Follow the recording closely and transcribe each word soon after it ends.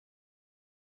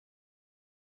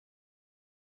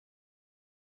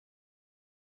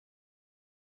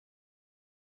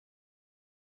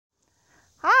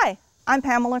Hi, I'm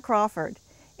Pamela Crawford.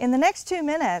 In the next 2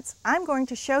 minutes, I'm going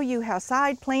to show you how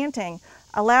side planting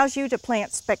allows you to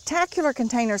plant spectacular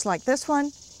containers like this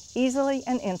one easily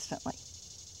and instantly.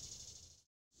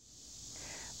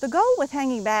 The goal with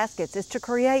hanging baskets is to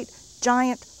create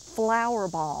giant flower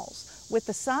balls with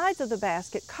the sides of the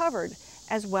basket covered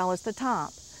as well as the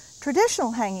top.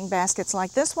 Traditional hanging baskets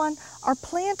like this one are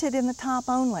planted in the top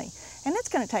only, and it's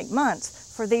going to take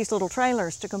months for these little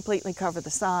trailers to completely cover the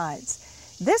sides.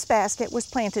 This basket was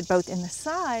planted both in the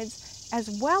sides as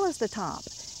well as the top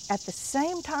at the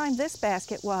same time this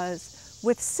basket was,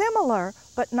 with similar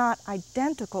but not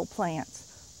identical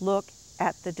plants. Look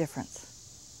at the difference.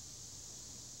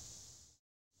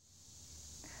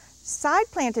 Side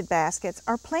planted baskets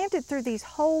are planted through these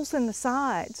holes in the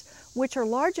sides, which are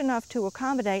large enough to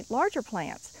accommodate larger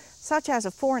plants, such as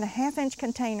a 4.5-inch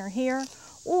container here,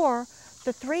 or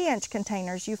the 3-inch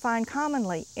containers you find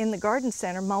commonly in the garden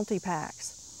center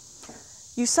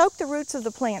multi-packs. You soak the roots of the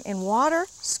plant in water,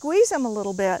 squeeze them a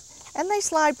little bit, and they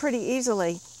slide pretty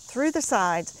easily through the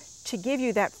sides to give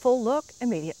you that full look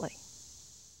immediately.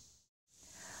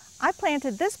 I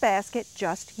planted this basket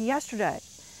just yesterday.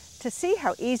 To see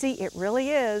how easy it really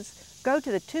is, go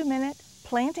to the 2-minute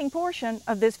planting portion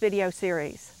of this video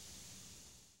series.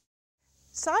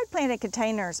 Side planted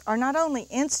containers are not only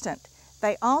instant,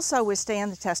 they also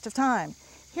withstand the test of time.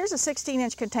 Here's a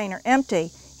 16-inch container empty.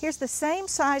 Here's the same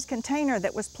size container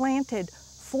that was planted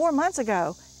 4 months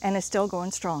ago and is still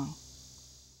going strong.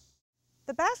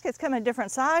 The baskets come in different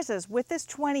sizes, with this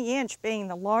 20-inch being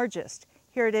the largest.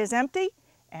 Here it is empty,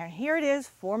 and here it is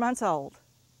 4 months old.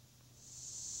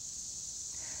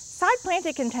 Side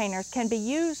planted containers can be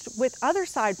used with other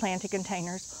side planted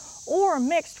containers or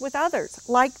mixed with others,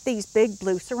 like these big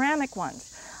blue ceramic ones.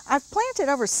 I've planted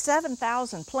over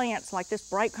 7,000 plants like this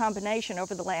bright combination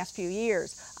over the last few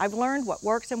years. I've learned what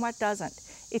works and what doesn't.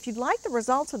 If you'd like the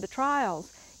results of the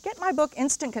trials, get my book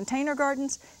Instant Container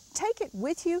Gardens, take it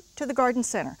with you to the garden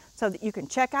center so that you can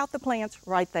check out the plants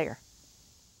right there.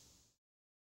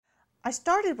 I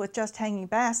started with just hanging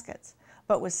baskets,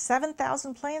 but with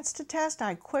 7,000 plants to test,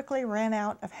 I quickly ran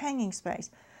out of hanging space.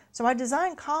 So I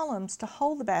designed columns to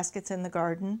hold the baskets in the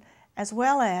garden, as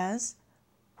well as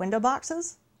window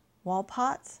boxes, wall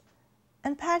pots,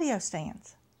 and patio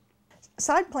stands.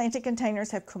 Side planted containers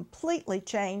have completely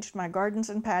changed my gardens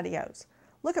and patios.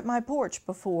 Look at my porch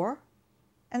before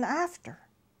and after.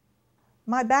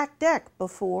 My back deck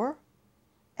before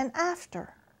and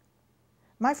after.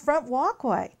 My front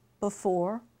walkway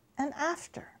before and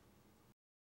after.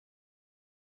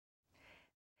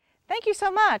 Thank you so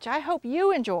much. I hope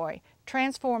you enjoy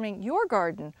transforming your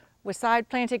garden with side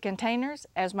planted containers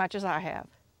as much as I have.